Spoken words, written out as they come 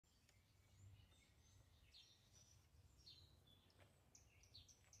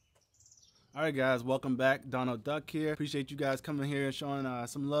Alright guys, welcome back. Donnell here. Appreciate you guys coming here and showing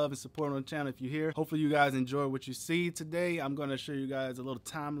some love and support on the channel if you're here. Hopefully you guys enjoy what you see. Today I'm going to show you guys a little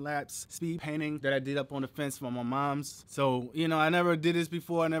time-lapse speed painting that I did up on the fence for my mom's. So, you know, I never did this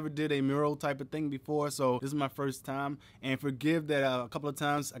before. I never did a mural type of thing before, so this is my first time. And forgive that a couple of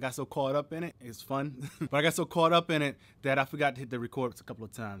times I got so caught up in it. It's fun. But I got so caught up in it that I forgot to hit the record a couple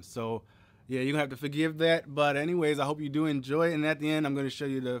of times. So yeah, you're gonna have to forgive that. But anyways, I hope you do enjoy it. And at the end, I'm gonna show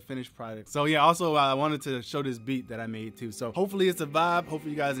you the finished product. So yeah, also I wanted to show this beat that I made too. So hopefully it's a vibe.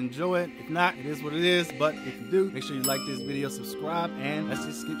 Hopefully you guys enjoy it. If not, it is what it is. But if you do, make sure you like this video, subscribe, and let's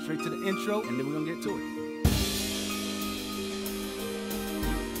just get straight to the intro and then we're gonna get to it.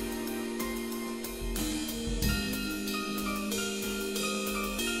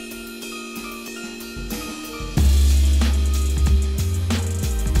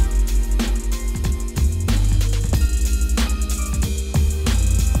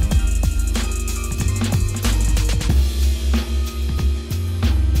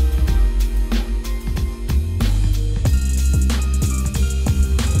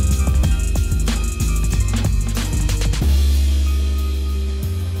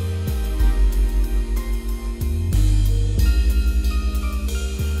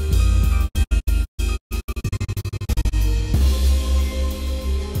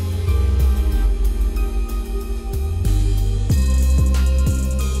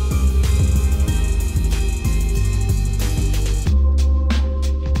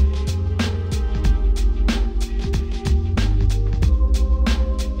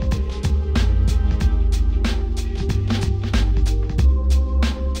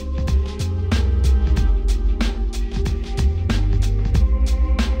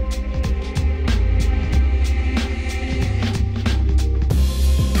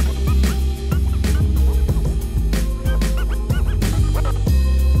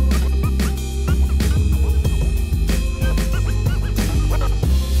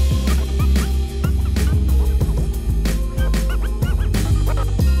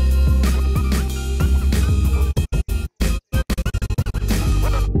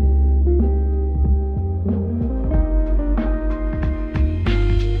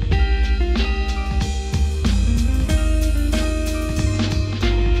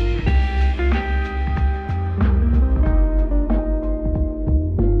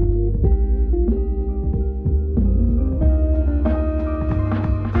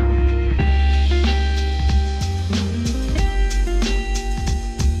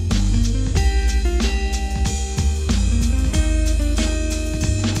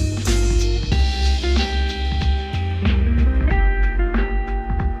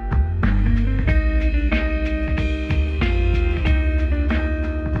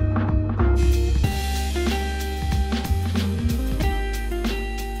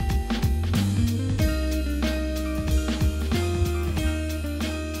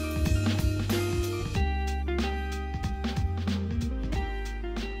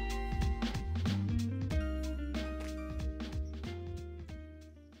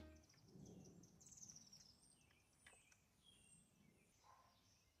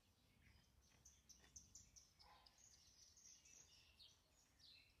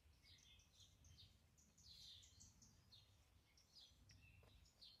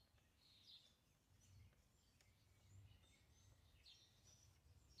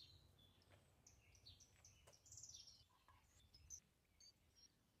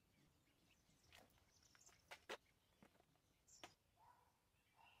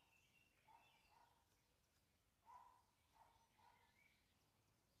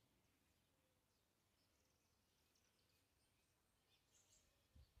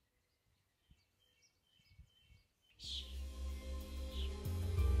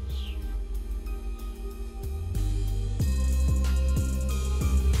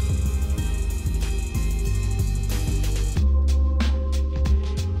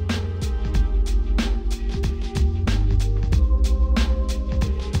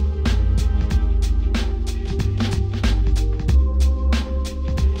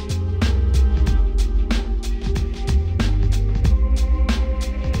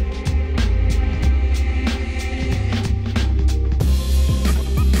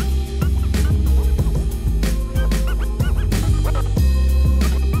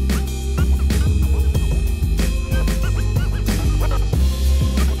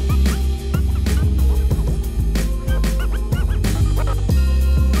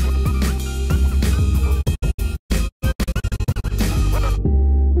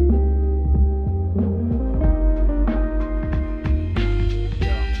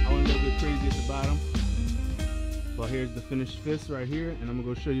 here's the finished fist right here, and I'm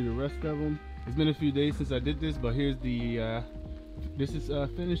gonna go show you the rest of them. It's been a few days since I did this, but here's the this is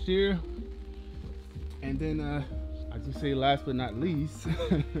finished here. And then I just say last but not least,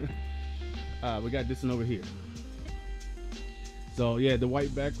 we got this one over here. So yeah, the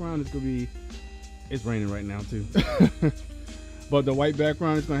white background is gonna be, it's raining right now too. But the white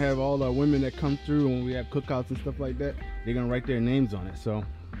background is gonna have all the women that come through when we have cookouts and stuff like that. They're gonna write their names on it. So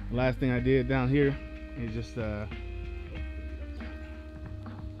the last thing I did down here is just so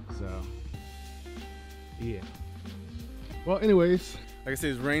yeah. Well, anyways, like I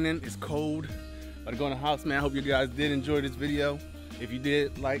said, it's raining, it's cold. About to go in the house, man. I hope you guys did enjoy this video. If you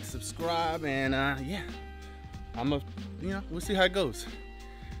did, like, subscribe, and yeah, we'll see how it goes.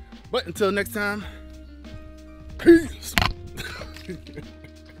 But until next time, peace.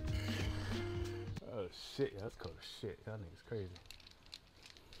 Oh shit, that's cold as shit. That nigga's crazy.